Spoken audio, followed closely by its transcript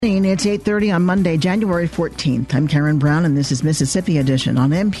It's 8:30 on Monday, January 14th. I'm Karen Brown, and this is Mississippi Edition on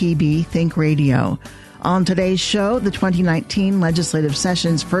MPB Think Radio. On today's show, the 2019 legislative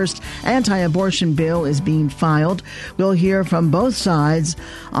session's first anti-abortion bill is being filed. We'll hear from both sides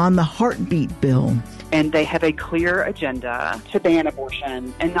on the heartbeat bill. And they have a clear agenda to ban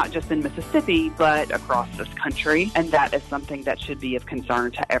abortion, and not just in Mississippi, but across this country. And that is something that should be of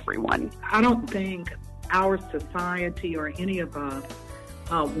concern to everyone. I don't think our society or any of us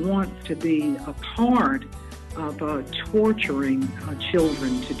wants to be a part of torturing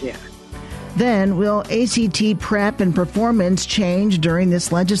children to death. Then, will ACT prep and performance change during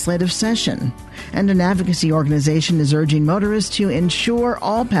this legislative session? And an advocacy organization is urging motorists to ensure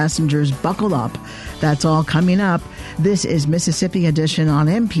all passengers buckle up. That's all coming up. This is Mississippi Edition on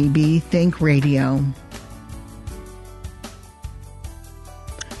MPB Think Radio.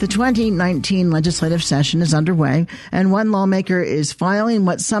 The 2019 legislative session is underway, and one lawmaker is filing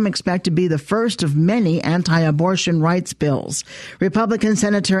what some expect to be the first of many anti-abortion rights bills. Republican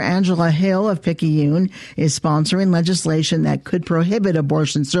Senator Angela Hill of Picayune is sponsoring legislation that could prohibit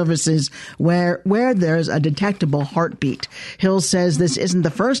abortion services where there's a detectable heartbeat. Hill says this isn't the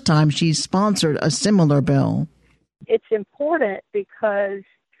first time she's sponsored a similar bill. It's important because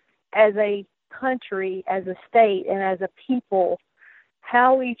as a country, as a state, and as a people,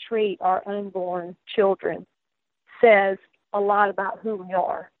 how we treat our unborn children says a lot about who we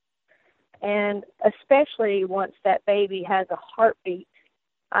are. And especially once that baby has a heartbeat,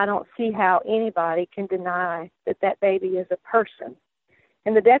 I don't see how anybody can deny that that baby is a person.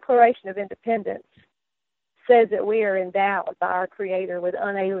 And the Declaration of Independence says that we are endowed by our Creator with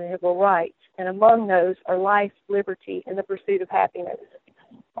unalienable rights, and among those are life, liberty, and the pursuit of happiness.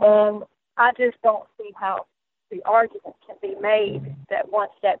 I just don't see how the argument can be made that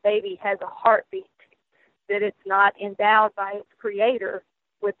once that baby has a heartbeat, that it's not endowed by its Creator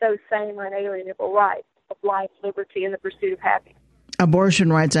with those same unalienable rights of life, liberty, and the pursuit of happiness. Abortion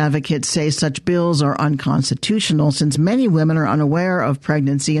rights advocates say such bills are unconstitutional since many women are unaware of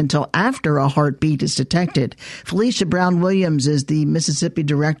pregnancy until after a heartbeat is detected. Felicia Brown Williams is the Mississippi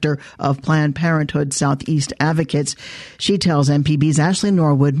director of Planned Parenthood Southeast Advocates. She tells MPB's Ashley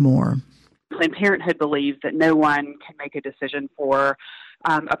Norwood more. Planned Parenthood believes that no one can make a decision for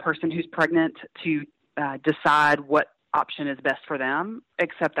a person who's pregnant to decide what option is best for them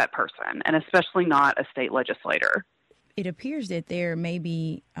except that person, and especially not a state legislator. It appears that there may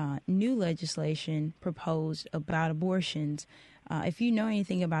be new legislation proposed about abortions. If you know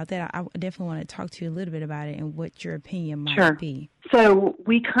anything about that, I definitely want to talk to you a little bit about it and what your opinion might be. So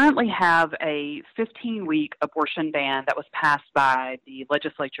we currently have a 15-week abortion ban that was passed by the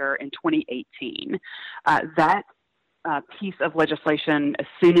legislature in 2018. That piece of legislation, as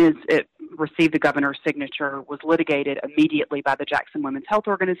soon as it received the governor's signature, was litigated immediately by the Jackson Women's Health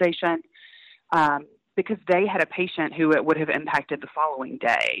Organization because they had a patient who it would have impacted the following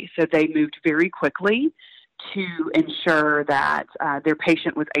day. So they moved very quickly to ensure that their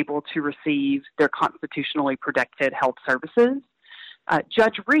patient was able to receive their constitutionally protected health services.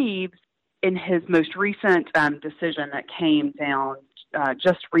 Judge Reeves, in his most recent decision that came down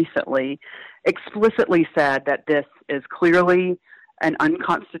just recently, explicitly said that this is clearly an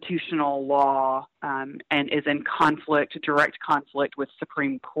unconstitutional law and is in direct conflict with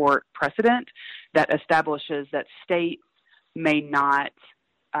Supreme Court precedent that establishes that states may not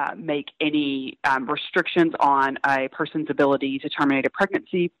make any restrictions on a person's ability to terminate a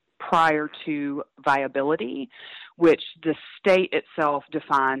pregnancy prior to viability, which the state itself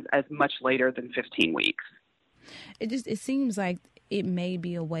defines as much later than 15 weeks. It seems like it may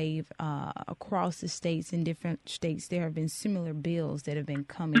be a wave across the states. In different states, there have been similar bills that have been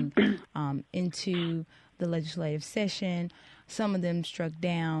coming into the legislative session. Some of them struck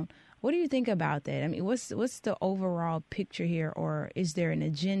down. What do you think about that? I mean, what's the overall picture here, or is there an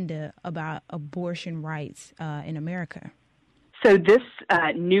agenda about abortion rights in America? So this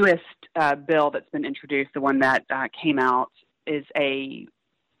newest bill that's been introduced, the one that came out, is a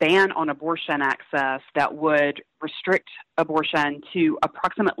ban on abortion access that would restrict abortion to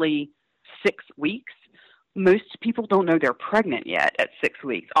approximately 6 weeks. Most people don't know they're pregnant yet at 6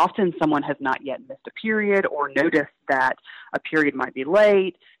 weeks. Often someone has not yet missed a period or noticed that a period might be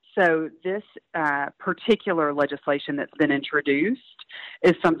late. So this particular legislation that's been introduced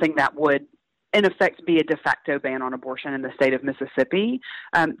is something that would, in effect, be a de facto ban on abortion in the state of Mississippi.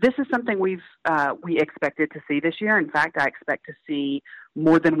 This is something we expected to see this year. In fact, I expect to see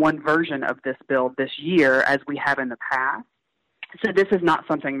more than one version of this bill this year, as we have in the past. So this is not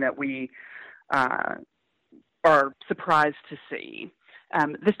something that we are surprised to see.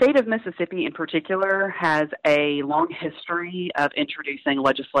 The state of Mississippi in particular has a long history of introducing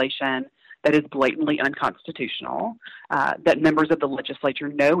legislation that is blatantly unconstitutional, that members of the legislature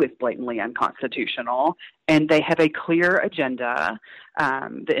know is blatantly unconstitutional, and they have a clear agenda,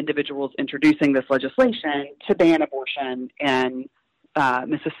 the individuals introducing this legislation, to ban abortion in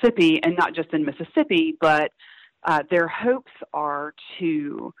Mississippi, and not just in Mississippi, but their hopes are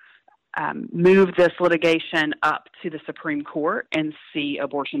to move this litigation up to the Supreme Court and see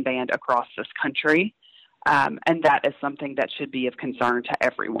abortion banned across this country. And that is something that should be of concern to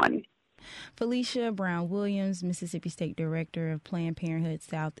everyone. Felicia Brown-Williams, Mississippi State Director of Planned Parenthood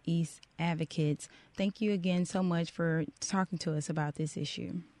Southeast Advocates, thank you again so much for talking to us about this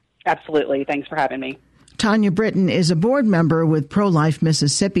issue. Absolutely. Thanks for having me. Tanya Britton is a board member with Pro-Life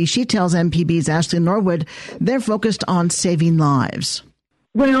Mississippi. She tells MPB's Ashley Norwood they're focused on saving lives.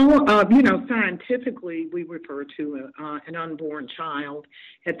 Well, scientifically, we refer to an unborn child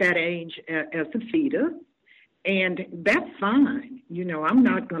at that age as a fetus, and that's fine. I'm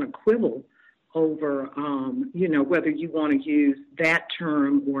not going to quibble over, whether you want to use that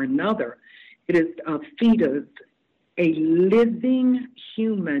term or another. It is a fetus, a living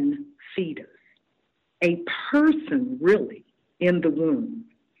human fetus, a person really in the womb.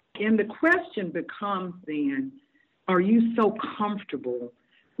 And the question becomes then, are you so comfortable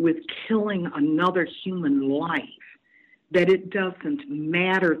with killing another human life that it doesn't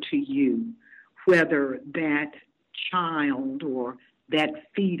matter to you whether that child or that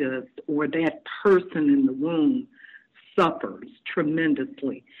fetus or that person in the womb suffers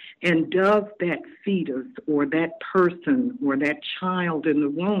tremendously? And does that fetus or that person or that child in the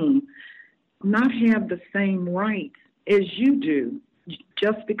womb not have the same rights as you do,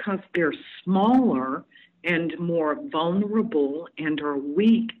 just because they're smaller and more vulnerable and are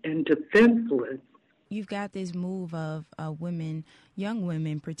weak and defenseless? You've got this move of women, young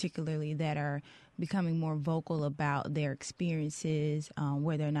women particularly, that are becoming more vocal about their experiences,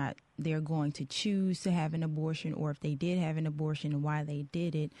 whether or not they're going to choose to have an abortion, or if they did have an abortion and why they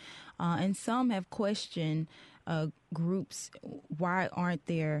did it. And some have questioned groups, why aren't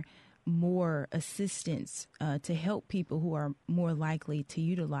there more assistance to help people who are more likely to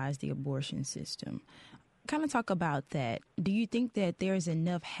utilize the abortion system? Kind of talk about that. Do you think that there's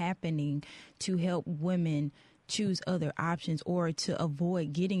enough happening to help women choose other options or to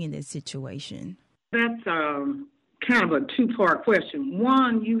avoid getting in this situation? That's kind of a two-part question.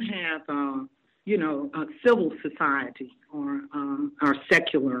 One, you have, a civil society or our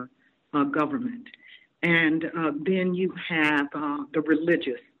secular government. And then you have the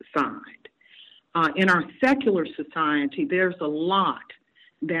religious side. In our secular society, there's a lot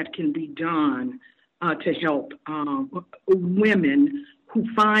that can be done to help women who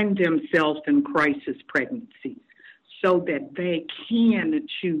find themselves in crisis pregnancies so that they can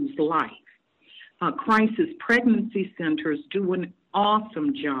choose life. Crisis pregnancy centers do an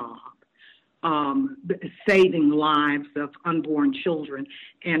awesome job saving lives of unborn children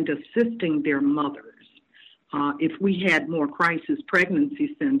and assisting their mothers. If we had more crisis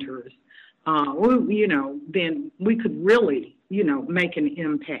pregnancy centers, then we could really, make an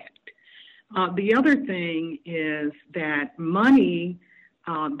impact. The other thing is that money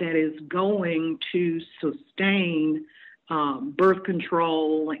that is going to sustain birth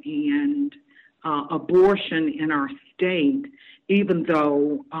control and abortion in our state, even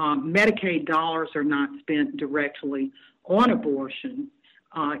though Medicaid dollars are not spent directly on abortion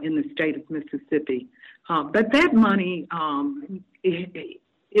in the state of Mississippi. But that money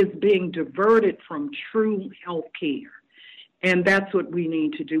is being diverted from true health care. And that's what we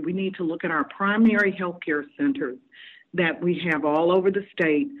need to do. We need to look at our primary health care centers that we have all over the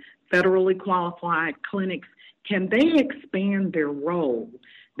state, federally qualified clinics. Can they expand their role?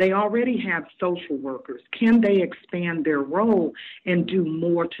 They already have social workers. Can they expand their role and do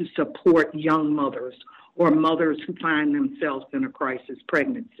more to support young mothers or mothers who find themselves in a crisis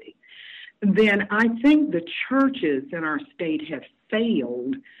pregnancy? Then I think the churches in our state have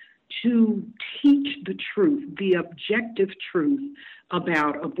failed to teach the truth, the objective truth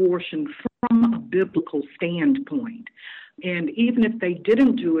about abortion from a biblical standpoint. And even if they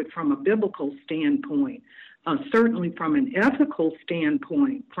didn't do it from a biblical standpoint, certainly from an ethical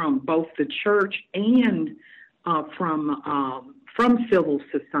standpoint, from both the church and from civil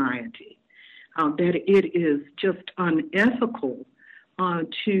society, that it is just unethical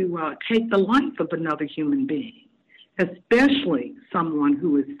to take the life of another human being, especially someone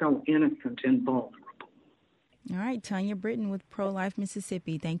who is so innocent and vulnerable. All right, Tanya Britton with Pro-Life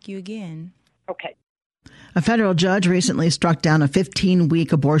Mississippi. Thank you again. Okay. A federal judge recently struck down a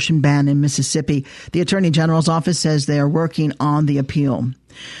 15-week abortion ban in Mississippi. The Attorney General's office says they are working on the appeal.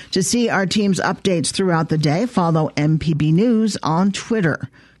 To see our team's updates throughout the day, follow MPB News on Twitter.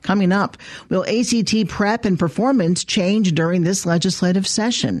 Coming up, will ACT prep and performance change during this legislative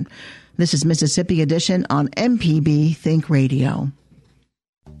session? This is Mississippi Edition on MPB Think Radio.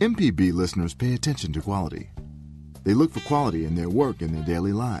 MPB listeners pay attention to quality. They look for quality in their work and their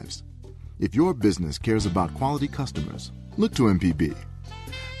daily lives. If your business cares about quality customers, look to MPB.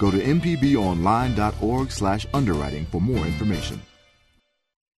 Go to mpbonline.org/underwriting for more information.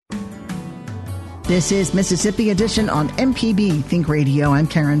 This is Mississippi Edition on MPB Think Radio. I'm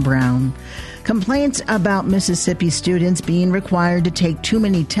Karen Brown. Complaints about Mississippi students being required to take too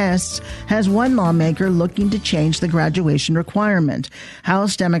many tests has one lawmaker looking to change the graduation requirement.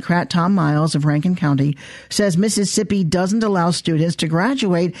 House Democrat Tom Miles of Rankin County says Mississippi doesn't allow students to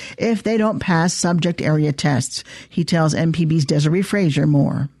graduate if they don't pass subject area tests. He tells MPB's Desiree Frazier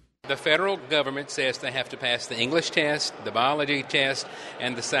more. The federal government says they have to pass the English test, the biology test,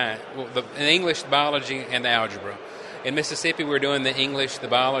 and the science, the English, biology, and the algebra. In Mississippi, we're doing the English, the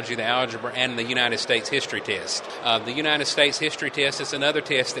biology, the algebra, and the United States history test. The United States history test is another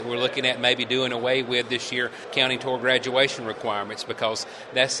test that we're looking at maybe doing away with this year, counting toward graduation requirements, because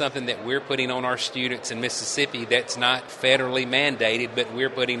that's something that we're putting on our students in Mississippi that's not federally mandated, but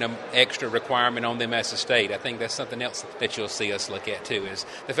we're putting an extra requirement on them as a state. I think that's something else that you'll see us look at, too, is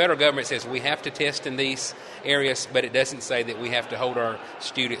the federal government says we have to test in these areas, but it doesn't say that we have to hold our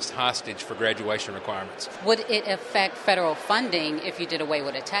students hostage for graduation requirements. Would it affect federal funding if you did away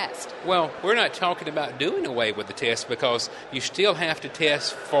with a test? Well, we're not talking about doing away with the test because you still have to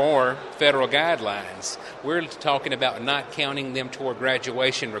test for federal guidelines. We're talking about not counting them toward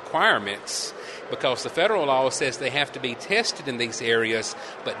graduation requirements because the federal law says they have to be tested in these areas,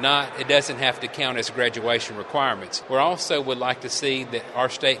 but it doesn't have to count as graduation requirements. We also would like to see that our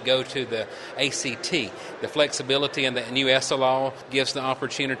state go to the ACT. The flexibility in the new ESSA law gives the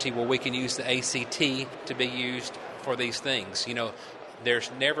opportunity where we can use the ACT to be used for these things. You know,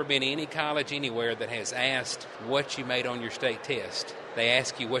 there's never been any college anywhere that has asked what you made on your state test. They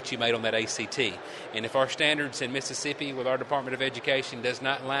ask you what you made on that ACT. And if our standards in Mississippi with our Department of Education does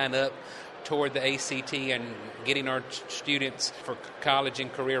not line up toward the ACT and getting our students for college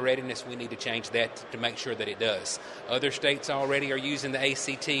and career readiness, we need to change that to make sure that it does. Other states already are using the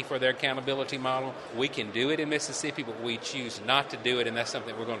ACT for their accountability model. We can do it in Mississippi, but we choose not to do it, and that's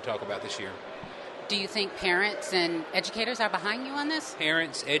something we're going to talk about this year. Do you think parents and educators are behind you on this?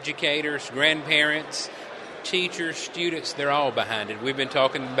 Parents, educators, grandparents, teachers, students, they're all behind it. We've been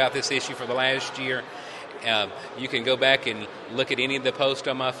talking about this issue for the last year. You can go back and look at any of the posts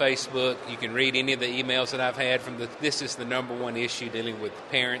on my Facebook. You can read any of the emails that I've had this is the number one issue dealing with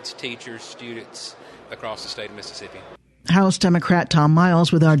parents, teachers, students across the state of Mississippi. House Democrat Tom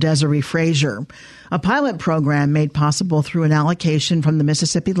Miles with our Desiree Frazier. A pilot program made possible through an allocation from the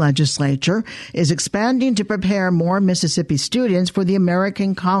Mississippi legislature is expanding to prepare more Mississippi students for the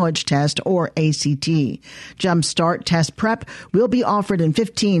American College Test, or ACT. Jumpstart Test Prep will be offered in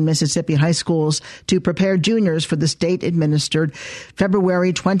 15 Mississippi high schools to prepare juniors for the state-administered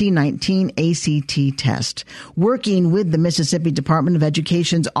February 2019 ACT test. Working with the Mississippi Department of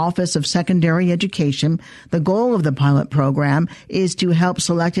Education's Office of Secondary Education, the goal of the pilot program is to help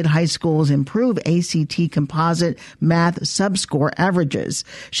selected high schools improve ACT composite math subscore averages.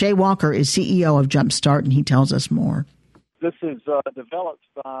 Shay Walker is CEO of Jumpstart, and he tells us more. This is developed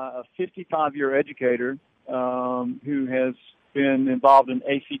by a 55-year educator who has been involved in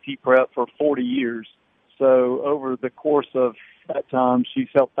ACT prep for 40 years. So over the course of that time, she's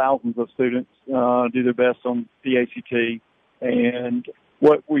helped thousands of students do their best on the ACT. And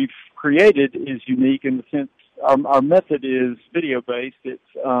what we've created is unique in the sense our method is video-based.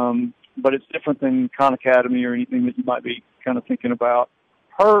 But it's different than Khan Academy or anything that you might be kind of thinking about.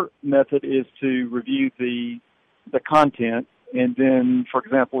 Her method is to review the content and then, for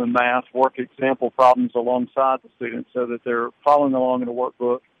example, in math, work example problems alongside the students so that they're following along in a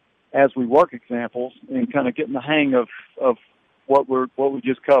workbook as we work examples and kind of getting the hang of what we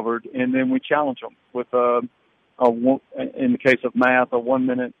just covered. And then we challenge them with in the case of math, a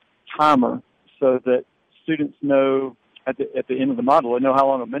 1-minute timer so that students know at the end of the module, they know how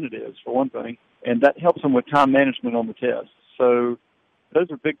long a minute is, for one thing, and that helps them with time management on the test. So those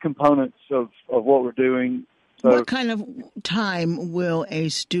are big components of what we're doing. So, what kind of time will a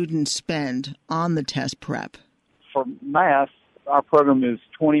student spend on the test prep? For math, our program is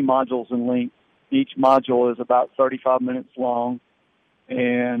 20 modules in length. Each module is about 35 minutes long,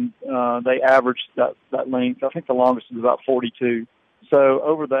 and they average that length. I think the longest is about 42. So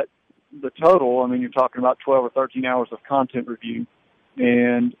over that the total, I mean, you're talking about 12 or 13 hours of content review.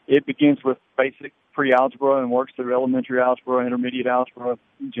 And it begins with basic pre-algebra and works through elementary algebra, intermediate algebra,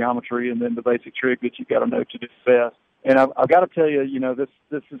 geometry, and then the basic trig that you've got to know to do best. And I've got to tell you,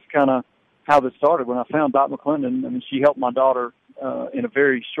 this is kind of how this started. When I found Dot McClendon, I mean, she helped my daughter in a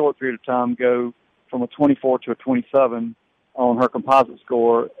very short period of time go from a 24 to a 27 on her composite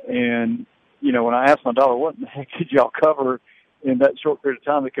score. And, when I asked my daughter, what in the heck did y'all cover in that short period of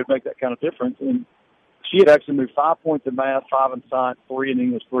time that could make that kind of difference? And she had actually moved 5 points in math, 5 in science, 3 in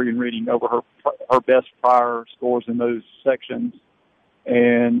English, 3 in reading over her best prior scores in those sections.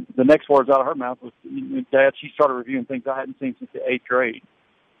 And the next words out of her mouth was, Dad, she started reviewing things I hadn't seen since the 8th grade.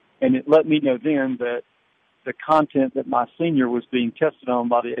 And it let me know then that the content that my senior was being tested on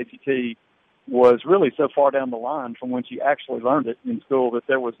by the ACT was really so far down the line from when she actually learned it in school that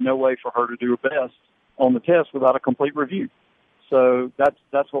there was no way for her to do her best on the test without a complete review. So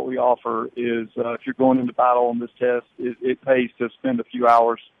that's what we offer is if you're going into battle on this test, it pays to spend a few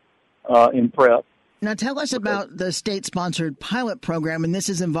hours in prep. Now tell us about the state-sponsored pilot program, and this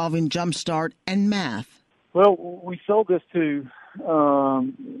is involving Jumpstart and math. Well, we sold this to, I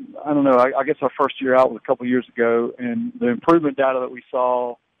don't know, I guess our first year out was a couple years ago, and the improvement data that we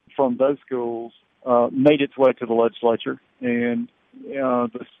saw from those schools made its way to the legislature. And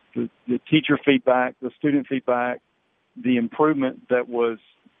the teacher feedback, the student feedback, the improvement that was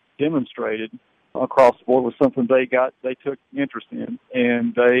demonstrated across the board was something they took interest in,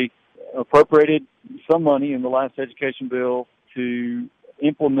 and they appropriated some money in the last education bill to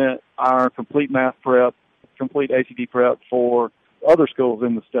implement our complete math prep, complete ACT prep for other schools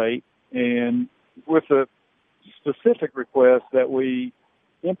in the state, and with a specific request that we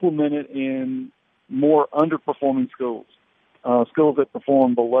implement it in more underperforming schools, schools that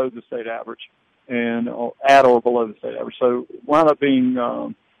perform below the state average and at or below the state average. So wound up being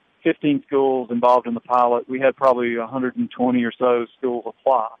 15 schools involved in the pilot. We had probably 120 or so schools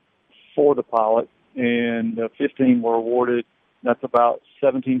apply for the pilot, and 15 were awarded. That's about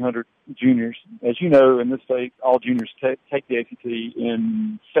 1,700 juniors. As you know, in this state, all juniors take the ACT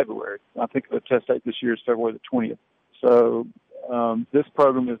in February. I think the test date this year is February the 20th. So this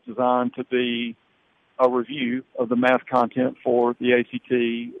program is designed to be a review of the math content for the ACT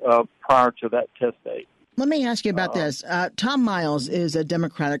prior to that test date. Let me ask you about this. Tom Miles is a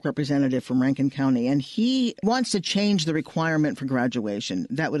Democratic representative from Rankin County, and he wants to change the requirement for graduation.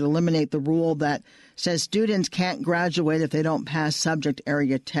 That would eliminate the rule that says students can't graduate if they don't pass subject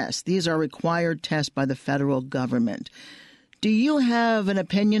area tests. These are required tests by the federal government. Do you have an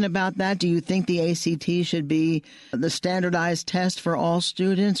opinion about that? Do you think the ACT should be the standardized test for all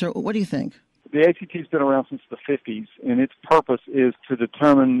students, or what do you think? The ACT has been around since the 50s, and its purpose is to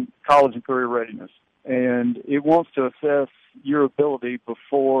determine college and career readiness. And it wants to assess your ability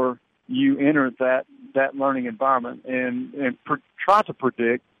before you enter that learning environment and try to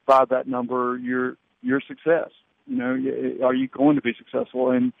predict by that number your success. Are you going to be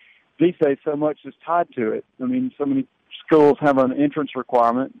successful? And these days, so much is tied to it. I mean, so many schools have an entrance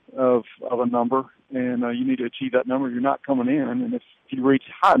requirement of a number, and you need to achieve that number. You're not coming in, and if you reach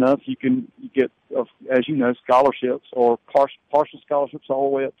high enough, you get, as you know, scholarships or partial scholarships all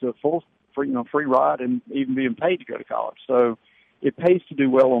the way up to full free ride and even being paid to go to college. So it pays to do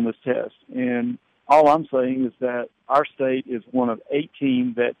well on this test. And all I'm saying is that our state is one of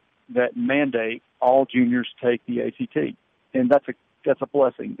 18 that mandate all juniors take the ACT. And that's a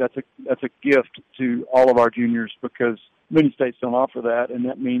blessing. That's a gift to all of our juniors because many states don't offer that, and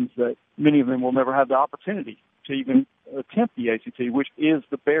that means that many of them will never have the opportunity to even attempt the ACT, which is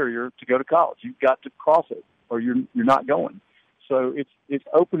the barrier to go to college. You've got to cross it or you're not going. So it's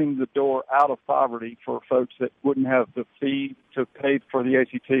opening the door out of poverty for folks that wouldn't have the fee to pay for the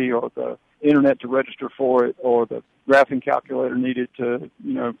ACT or the internet to register for it or the graphing calculator needed to,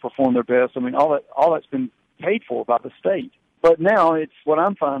 perform their best. I mean, all that's been paid for by the state. But now it's what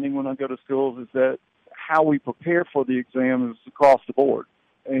I'm finding when I go to schools is that how we prepare for the exam is across the board.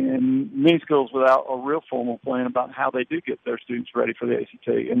 And many schools without a real formal plan about how they do get their students ready for the ACT.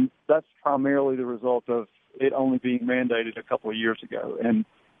 And that's primarily the result of it only being mandated a couple of years ago, and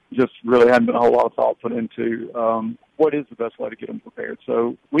just really hadn't been a whole lot of thought put into what is the best way to get them prepared.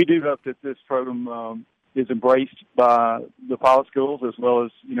 So we do hope that this program is embraced by the pilot schools as well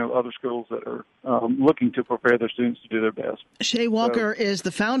as, other schools that are looking to prepare their students to do their best. Shay Walker is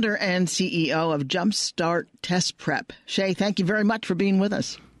the founder and CEO of Jumpstart Test Prep. Shay, thank you very much for being with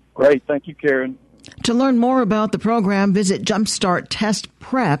us. Great. Thank you, Karen. To learn more about the program, visit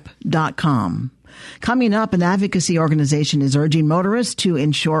jumpstarttestprep.com. Coming up, an advocacy organization is urging motorists to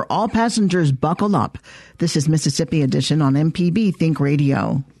ensure all passengers buckle up. This is Mississippi Edition on MPB Think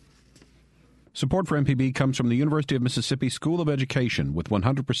Radio. Support for MPB comes from the University of Mississippi School of Education with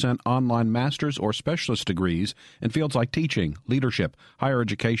 100% online master's or specialist degrees in fields like teaching, leadership, higher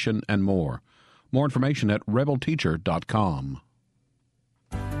education, and more. More information at rebelteacher.com.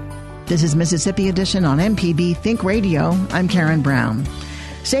 This is Mississippi Edition on MPB Think Radio. I'm Karen Brown.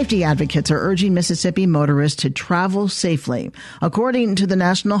 Safety advocates are urging Mississippi motorists to travel safely. According to the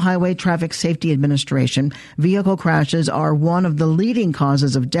National Highway Traffic Safety Administration, vehicle crashes are one of the leading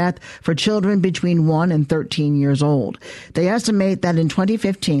causes of death for children between 1 and 13 years old. They estimate that in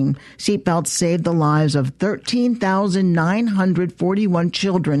 2015, seatbelts saved the lives of 13,941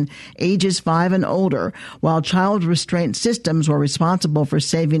 children ages 5 and older, while child restraint systems were responsible for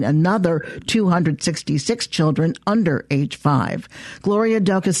saving another 266 children under age 5. Gloria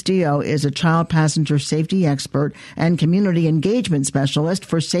Del Castillo is a child passenger safety expert and community engagement specialist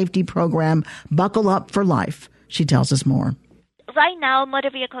for safety program Buckle Up for Life. She tells us more. Right now, motor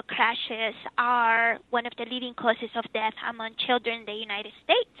vehicle crashes are one of the leading causes of death among children in the United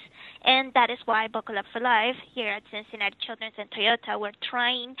States. And that is why Buckle Up for Life here at Cincinnati Children's and Toyota, we're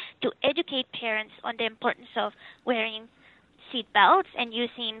trying to educate parents on the importance of wearing seat belts and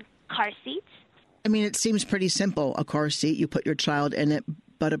using car seats. I mean, it seems pretty simple. A car seat, you put your child in it,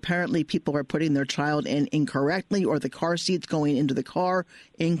 but apparently people are putting their child in incorrectly, or the car seat's going into the car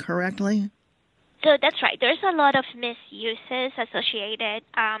incorrectly. So that's right. There's a lot of misuses associated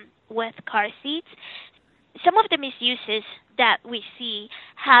with car seats. Some of the misuses that we see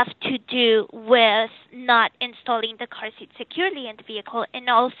have to do with not installing the car seat securely in the vehicle and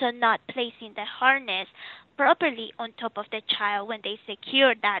also not placing the harness properly on top of the child when they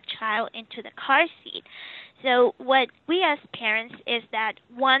secure that child into the car seat. So what we as parents is that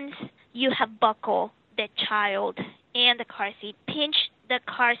once you have buckled the child in the car seat, pinch the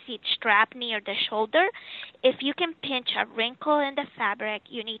car seat strap near the shoulder. If you can pinch a wrinkle in the fabric,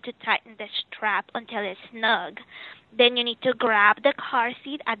 you need to tighten the strap until it's snug. Then you need to grab the car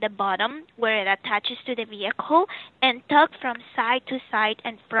seat at the bottom where it attaches to the vehicle and tug from side to side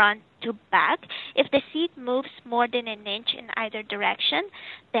and front to back. If the seat moves more than an inch in either direction,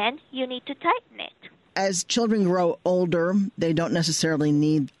 then you need to tighten it. As children grow older, they don't necessarily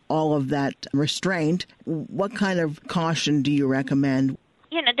need all of that restraint. What kind of caution do you recommend?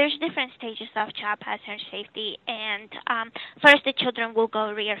 You know, there's different stages of child passenger safety, and first the children will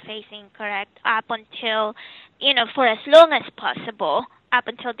go rear-facing, correct, up until, for as long as possible, up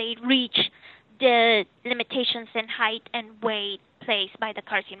until they reach the limitations in height and weight placed by the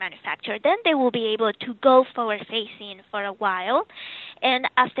car seat manufacturer. Then they will be able to go forward-facing for a while, and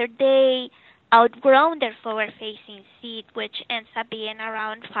after they outgrown their forward-facing seat, which ends up being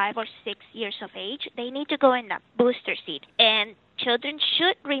around 5 or 6 years of age, they need to go in a booster seat. And children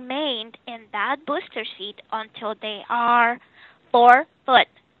should remain in that booster seat until they are 4 foot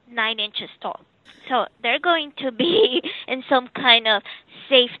 9 inches tall. So they're going to be in some kind of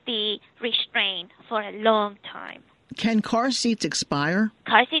safety restraint for a long time. Can car seats expire?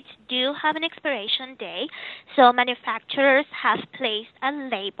 Car seats do have an expiration date, so manufacturers have placed a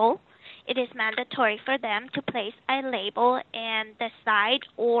label. It is mandatory for them to place a label in the side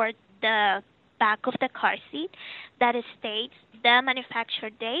or the back of the car seat that states the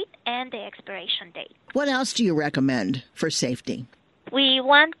manufacture date and the expiration date. What else do you recommend for safety? We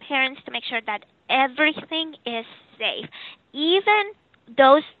want parents to make sure that everything is safe, even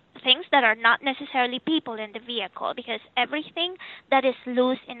those things that are not necessarily people in the vehicle, because everything that is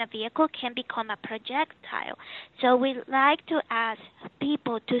loose in a vehicle can become a projectile. So we like to ask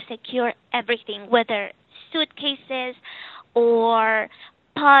people to secure everything, whether suitcases or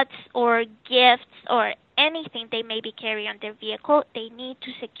pots or gifts or anything they may be carrying on their vehicle. They need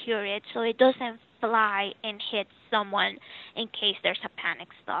to secure it so it doesn't fly and hit someone in case there's a panic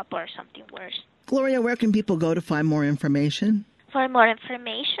stop or something worse. Gloria, where can people go to find more information? For more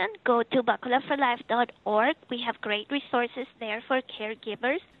information, go to buckleupforlife.org. We have great resources there for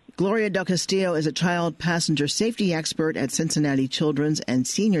caregivers. Gloria Del Castillo is a child passenger safety expert at Cincinnati Children's and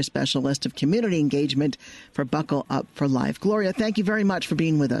senior specialist of community engagement for Buckle Up for Life. Gloria, thank you very much for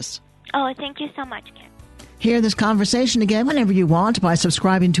being with us. Oh, thank you so much, Ken. Hear this conversation again whenever you want by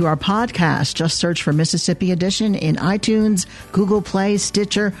subscribing to our podcast. Just search for Mississippi Edition in iTunes, Google Play,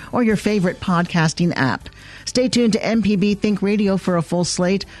 Stitcher, or your favorite podcasting app. Stay tuned to MPB Think Radio for a full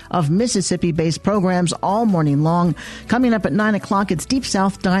slate of Mississippi-based programs all morning long. Coming up at 9 o'clock, it's Deep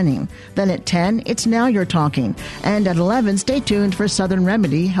South Dining. Then at 10, it's Now You're Talking. And at 11, stay tuned for Southern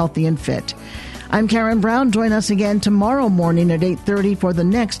Remedy, Healthy and Fit. I'm Karen Brown. Join us again tomorrow morning at 8:30 for the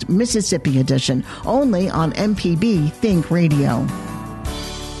next Mississippi Edition, only on MPB Think Radio.